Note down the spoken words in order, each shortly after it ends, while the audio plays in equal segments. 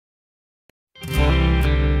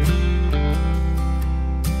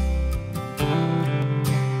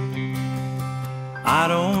I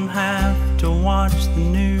don't have to watch the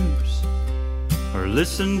news or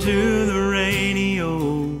listen to the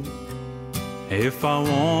radio. If I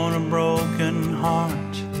want a broken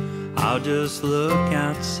heart, I'll just look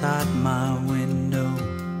outside my window.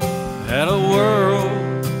 At a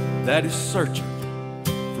world that is searching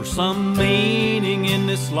for some meaning in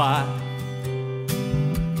this life,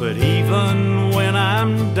 but even when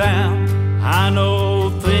I'm down, I know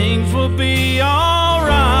things will be alright.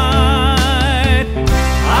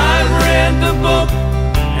 I've read the book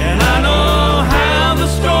and I know how the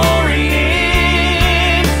story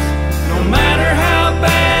ends. No matter how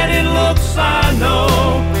bad it looks, I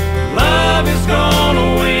know love is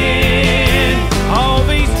gonna win. All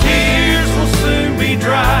these tears will soon be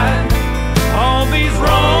dried. All these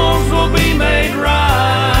wrongs will be made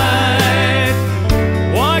right.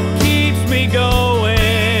 What keeps me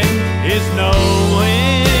going is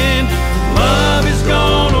knowing love is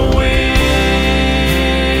gonna win.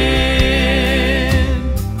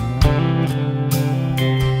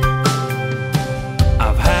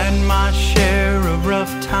 I've had my share of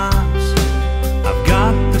rough times. I've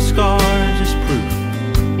got the scars as proof.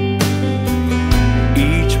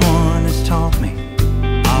 Each one has taught me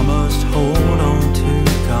I must hold on to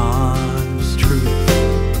God's truth.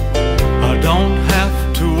 I don't have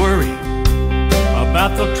to worry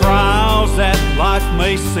about the trials that life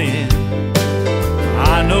may send.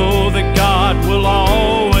 I know that God will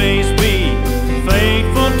always